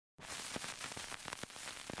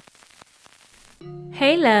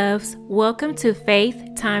Hey loves, welcome to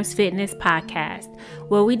Faith Times Fitness podcast,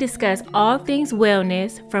 where we discuss all things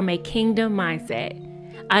wellness from a kingdom mindset.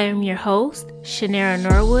 I am your host, Shanera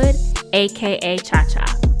Norwood, aka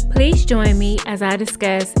Cha-Cha. Please join me as I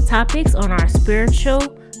discuss topics on our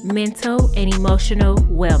spiritual, mental, and emotional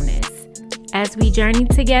wellness. As we journey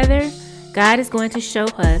together, God is going to show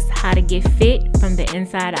us how to get fit from the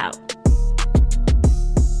inside out.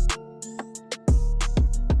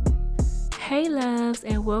 Hey loves,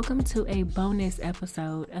 and welcome to a bonus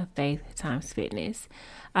episode of Faith Times Fitness.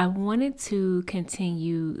 I wanted to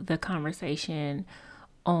continue the conversation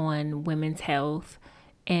on women's health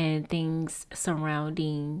and things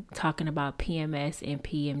surrounding talking about PMS and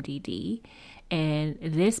PMDD. And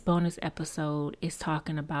this bonus episode is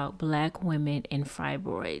talking about Black women and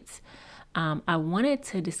fibroids. I wanted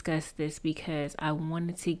to discuss this because I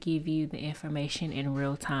wanted to give you the information in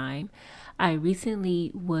real time. I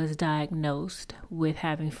recently was diagnosed with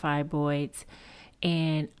having fibroids,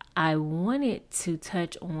 and I wanted to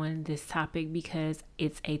touch on this topic because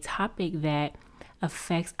it's a topic that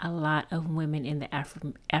affects a lot of women in the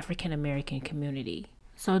African American community.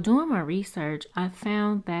 So doing my research, I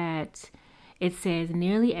found that it says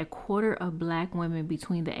nearly a quarter of Black women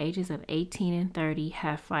between the ages of 18 and 30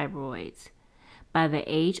 have fibroids. By the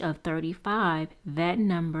age of 35, that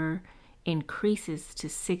number increases to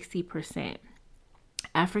 60%.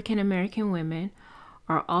 African American women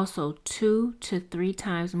are also 2 to 3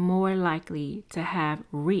 times more likely to have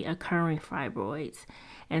reoccurring fibroids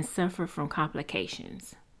and suffer from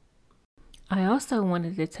complications. I also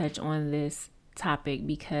wanted to touch on this topic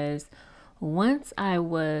because once I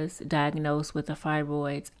was diagnosed with the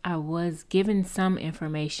fibroids, I was given some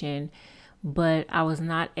information, but I was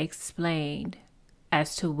not explained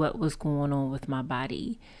as to what was going on with my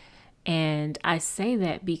body. And I say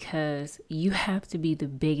that because you have to be the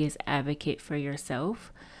biggest advocate for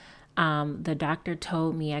yourself. The doctor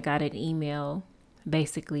told me, I got an email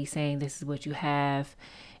basically saying this is what you have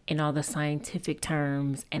in all the scientific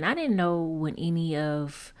terms. And I didn't know what any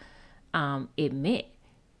of it meant.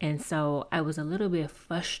 And so I was a little bit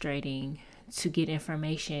frustrating to get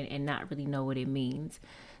information and not really know what it means.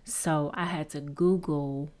 So I had to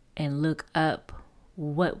Google and look up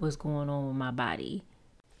what was going on with my body.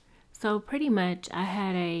 So pretty much I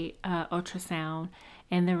had a ultrasound,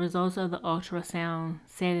 and the results of the ultrasound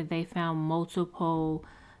said that they found multiple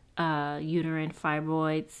uterine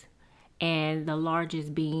fibroids, and the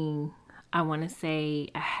largest being, I want to say,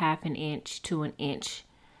 a half an inch to an inch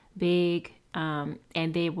big.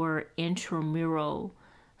 And they were intramural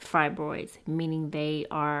fibroids, meaning they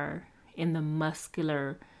are in the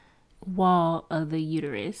muscular wall of the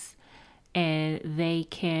uterus, and they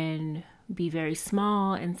can be very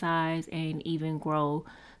small in size and even grow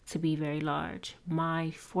to be very large.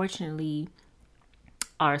 Mine, fortunately,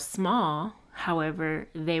 are small. However,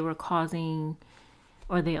 they are causing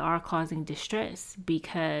distress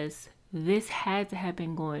because this had to have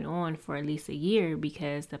been going on for at least a year,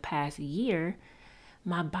 because the past year,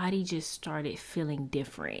 my body just started feeling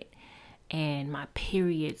different, and my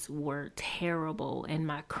periods were terrible and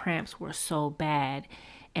my cramps were so bad.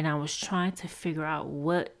 And I was trying to figure out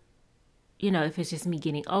what, if it's just me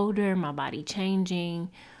getting older, my body changing,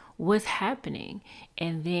 what's happening.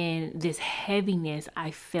 And then this heaviness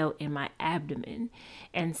I felt in my abdomen.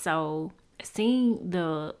 And so seeing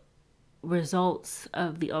the results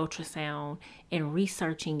of the ultrasound and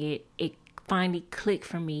researching it, it finally clicked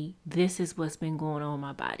for me. This is what's been going on in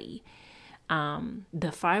my body.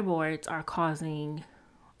 The fibroids are causing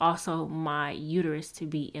also my uterus to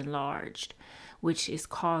be enlarged, which is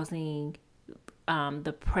causing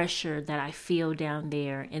the pressure that I feel down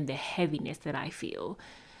there and the heaviness that I feel.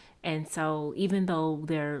 And so even though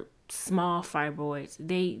they're small fibroids,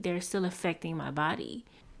 they're still affecting my body,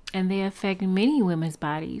 and they affect many women's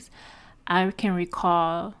bodies. I can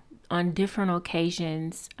recall on different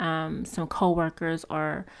occasions, some coworkers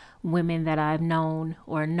or women that I've known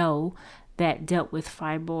or know that dealt with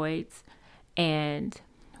fibroids. And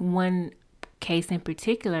one case in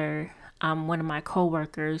particular, one of my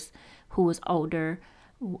coworkers who was older,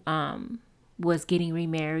 was getting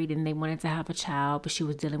remarried, and they wanted to have a child, but she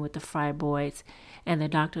was dealing with the fibroids. And the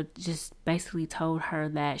doctor just basically told her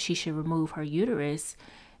that she should remove her uterus,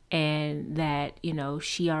 and that,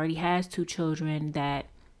 she already has 2 children, that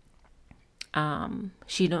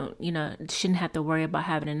she shouldn't have to worry about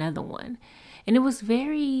having another one. And it was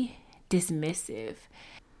very dismissive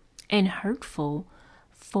and hurtful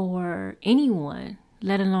for anyone,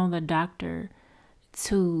 let alone the doctor,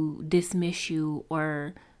 to dismiss you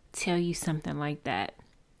or tell you something like that.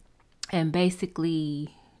 And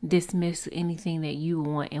basically dismiss anything that you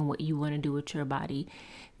want and what you want to do with your body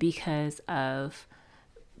because of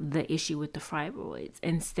the issue with the fibroids,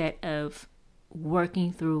 instead of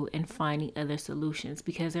working through and finding other solutions,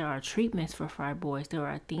 because there are treatments for fibroids. There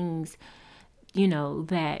are things,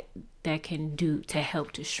 that can do to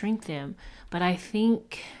help to shrink them. But I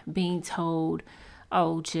think being told,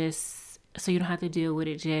 oh, just so you don't have to deal with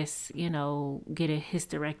it, just, get a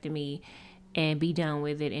hysterectomy and be done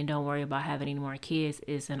with it and don't worry about having any more kids,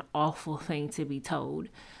 is an awful thing to be told.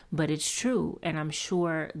 But it's true. And I'm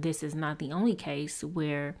sure this is not the only case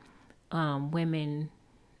where women,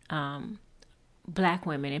 Black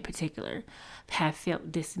women in particular, have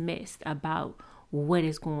felt dismissed about what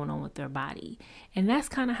is going on with their body. And that's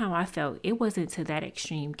kind of how I felt. It wasn't to that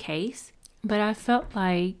extreme case, but I felt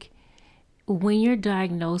like when you're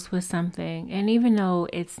diagnosed with something, and even though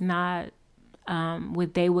it's not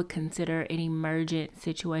what they would consider an emergent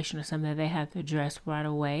situation or something that they have to address right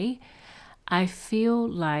away, I feel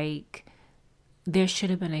like there should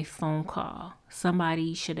have been a phone call.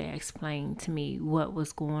 Somebody should have explained to me what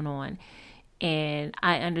was going on. And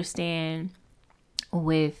I understand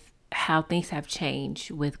with how things have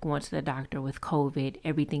changed with going to the doctor with COVID.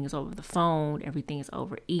 Everything is over the phone. Everything is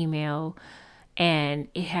over email. And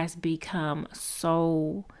it has become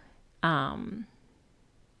so,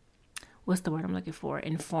 what's the word I'm looking for?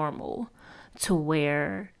 Informal, to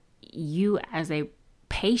where you as a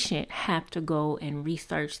patient have to go and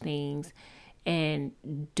research things and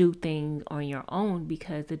do things on your own,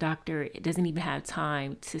 because the doctor doesn't even have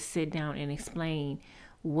time to sit down and explain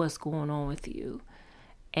what's going on with you.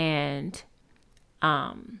 And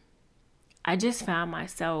I just found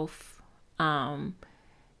myself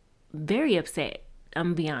very upset. I'm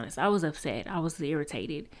gonna be honest. I was upset. I was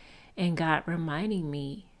irritated. And God reminding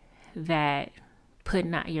me that put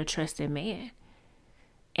not your trust in man.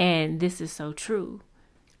 And this is so true.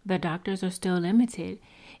 The doctors are still limited.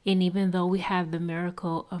 And even though we have the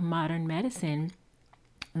miracle of modern medicine,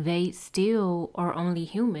 they still are only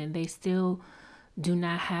human. They still do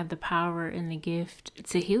not have the power and the gift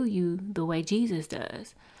to heal you the way Jesus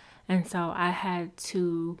does. And so I had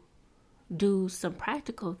to do some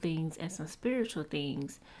practical things and some spiritual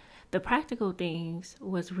things. The practical things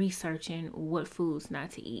was researching what foods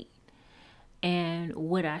not to eat and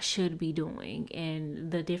what I should be doing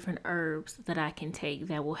and the different herbs that I can take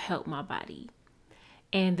that will help my body.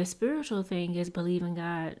 And the spiritual thing is believing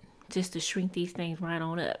God just to shrink these things right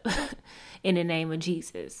on up in the name of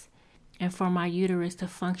Jesus. And for my uterus to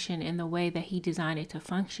function in the way that He designed it to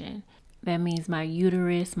function. That means my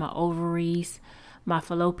uterus, my ovaries, my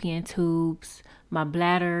fallopian tubes, my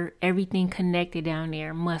bladder, everything connected down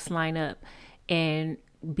there must line up and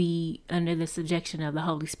be under the subjection of the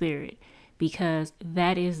Holy Spirit, because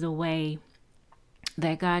that is the way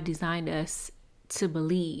that God designed us to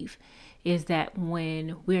believe, is that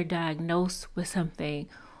when we're diagnosed with something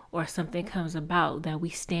or something comes about, that we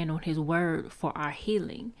stand on His word for our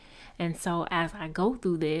healing. And so as I go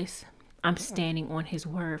through this, I'm standing on His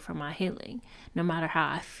word for my healing. No matter how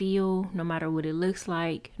I feel, no matter what it looks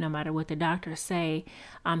like, no matter what the doctors say,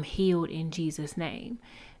 I'm healed in Jesus' name.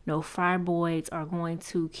 No fibroids are going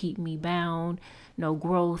to keep me bound. No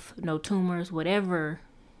growth, no tumors, whatever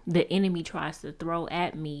the enemy tries to throw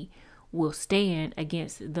at me will stand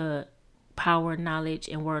against the power, knowledge,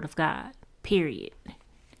 and word of God, period.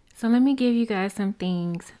 So let me give you guys some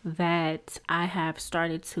things that I have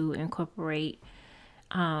started to incorporate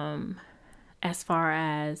as far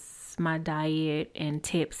as my diet and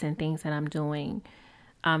tips and things that I'm doing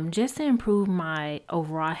just to improve my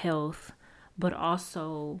overall health, but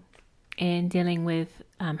also in dealing with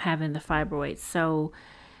having the fibroids. So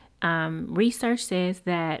research says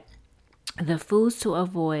that the foods to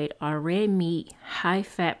avoid are red meat,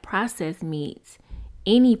 high-fat processed meats,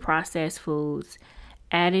 any processed foods,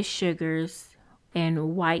 added sugars,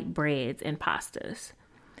 and white breads and pastas.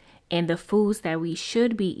 And the foods that we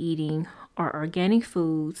should be eating are organic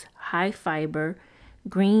foods, high fiber,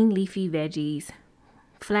 green leafy veggies,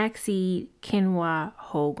 flaxseed, quinoa,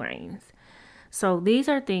 whole grains. So these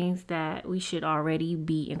are things that we should already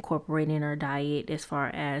be incorporating in our diet, as far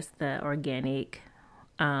as the organic,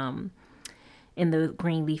 and the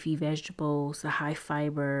green leafy vegetables, the high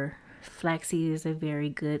fiber. Flaxseed is a very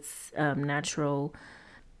good natural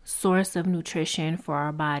source of nutrition for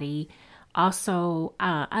our body. Also,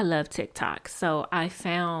 I love TikTok. So I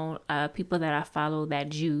found people that I follow that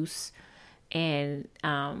juice and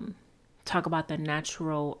talk about the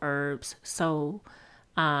natural herbs. So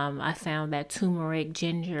I found that turmeric,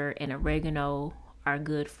 ginger, and oregano are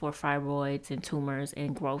good for fibroids and tumors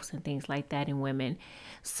and growths and things like that in women.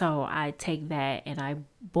 So I take that and I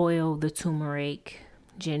boil the turmeric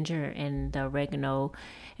ginger and the oregano,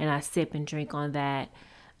 and I sip and drink on that.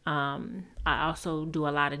 I also do a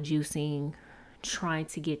lot of juicing, trying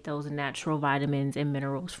to get those natural vitamins and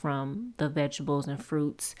minerals from the vegetables and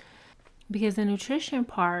fruits, because the nutrition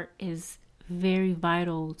part is very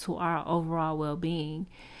vital to our overall well-being,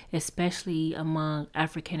 especially among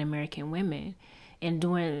African American women. And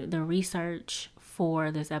doing the research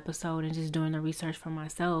for this episode and just doing the research for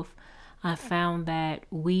myself, I found that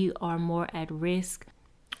we are more at risk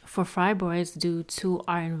for fibroids due to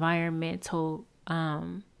our environmental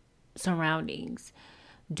surroundings,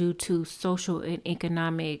 due to social and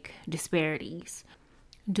economic disparities,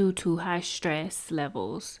 due to high stress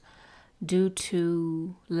levels, due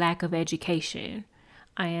to lack of education.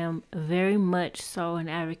 I am very much so an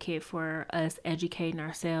advocate for us educating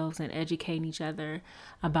ourselves and educating each other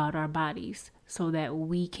about our bodies so that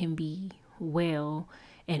we can be well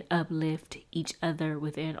and uplift each other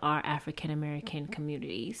within our African American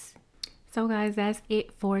communities. So guys, that's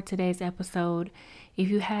it for today's episode. If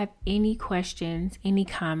you have any questions, any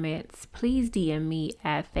comments, please DM me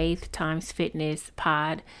at Faith Times Fitness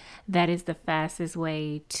Pod. That is the fastest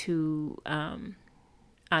way to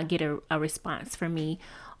get a response from me.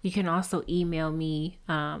 You can also email me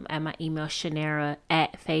at my email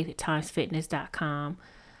shanera@faithtimesfitness.com.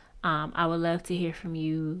 I would love to hear from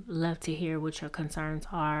you, love to hear what your concerns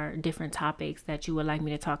are, different topics that you would like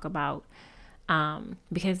me to talk about.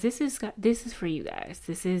 Because this is for you guys.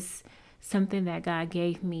 This is something that God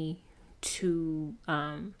gave me to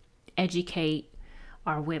educate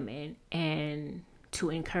our women and to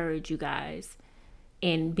encourage you guys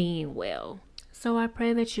in being well. So I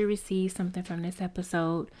pray that you receive something from this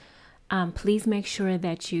episode. Please make sure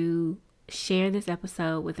that you share this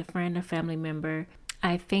episode with a friend or family member.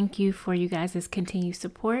 I thank you for you guys' continued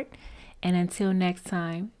support. And until next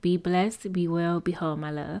time, be blessed, be well, be whole, my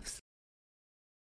loves.